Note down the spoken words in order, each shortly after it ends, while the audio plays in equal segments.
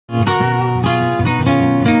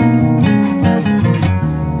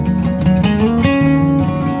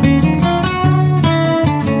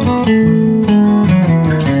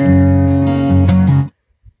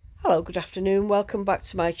good afternoon. Welcome back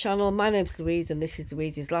to my channel. My name's Louise and this is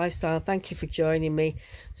Louise's Lifestyle. Thank you for joining me.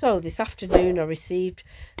 So this afternoon I received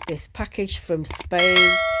this package from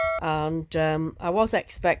Spain and I was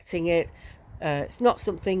expecting it. It's not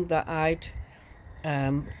something that I'd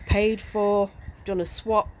paid for. I've done a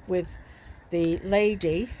swap with the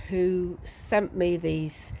lady who sent me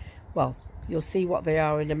these. Well, you'll see what they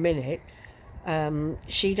are in a minute.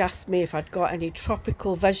 She'd asked me if I'd got any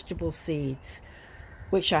tropical vegetable seeds,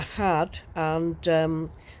 which I had, and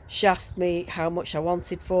she asked me how much I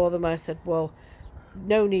wanted for them. I said, well,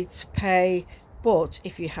 no need to pay, but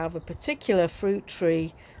if you have a particular fruit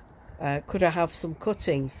tree, could I have some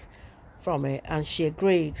cuttings from it? And she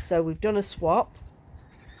agreed. So we've done a swap,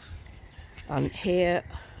 and here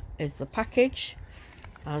is the package.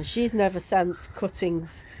 And she's never sent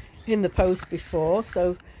cuttings in the post before,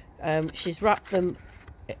 so she's wrapped them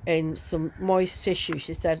in some moist tissue.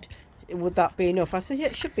 She said, would that be enough? I said, yeah,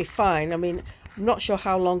 it should be fine. I mean, I'm not sure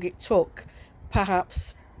how long it took,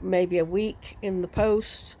 perhaps maybe a week in the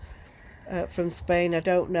post from Spain, I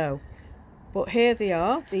don't know. But here they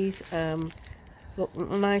are. These look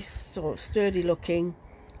nice, sort of sturdy looking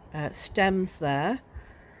stems there.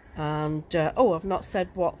 And oh, I've not said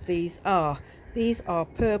what these are. These are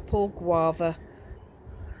purple guava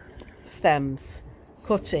stems,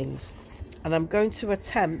 cuttings, and I'm going to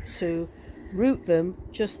attempt to root them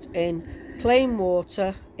just in plain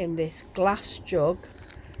water in this glass jug.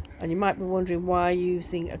 And you might be wondering why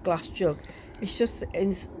using a glass jug. It's just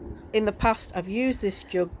in the past I've used this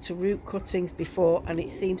jug to root cuttings before, and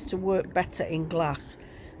it seems to work better in glass.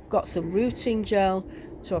 Got some rooting gel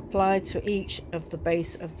to apply to each of the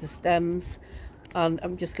base of the stems, and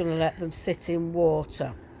I'm just going to let them sit in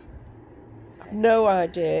water. I've no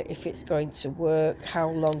idea if it's going to work, how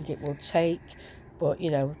long it will take, but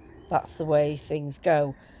you know, that's the way things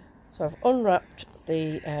go. So I've unwrapped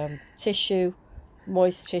the tissue,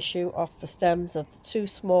 moist tissue, off the stems of the two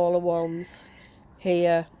smaller ones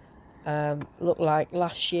here. Look like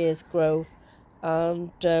last year's growth,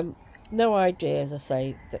 and no idea, as I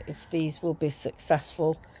say, that if these will be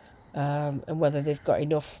successful, and whether they've got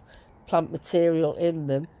enough plant material in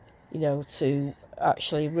them, you know, to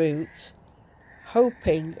actually root.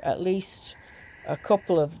 Hoping at least a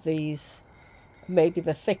couple of these, maybe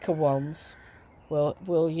the thicker ones,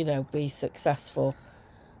 will you know, be successful,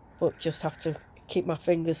 but just have to keep my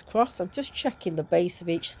fingers crossed. I'm just checking the base of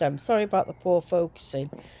each stem. Sorry about the poor focusing,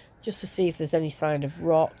 just to see if there's any sign of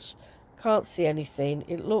rot. Can't see anything.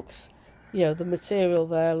 It looks, you know, the material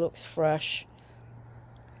there looks fresh.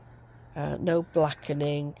 No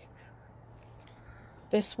blackening.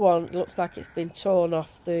 This one looks like it's been torn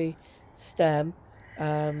off the stem.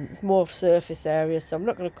 It's more surface area, so I'm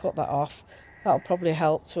not going to cut that off. That'll probably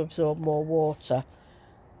help to absorb more water.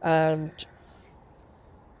 And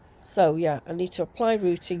so yeah, I need to apply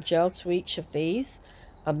rooting gel to each of these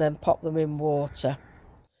and then pop them in water.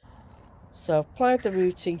 So I've applied the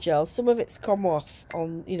rooting gel. Some of it's come off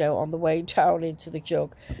on, you know, on the way down into the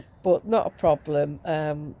jug, but not a problem.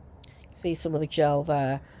 See some of the gel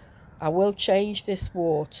there. I will change this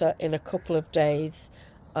water in a couple of days,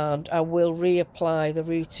 and I will reapply the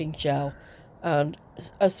rooting gel, and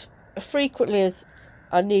as frequently as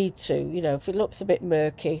I need to. You know, if it looks a bit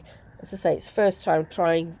murky, as I say, it's the first time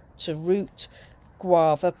trying to root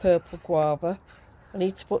guava, purple guava. I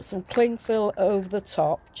need to put some cling film over the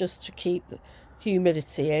top just to keep the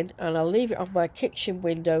humidity in, and I'll leave it on my kitchen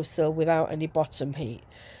windowsill without any bottom heat.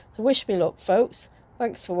 So wish me luck, folks.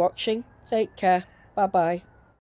 Thanks for watching. Take care. Bye bye.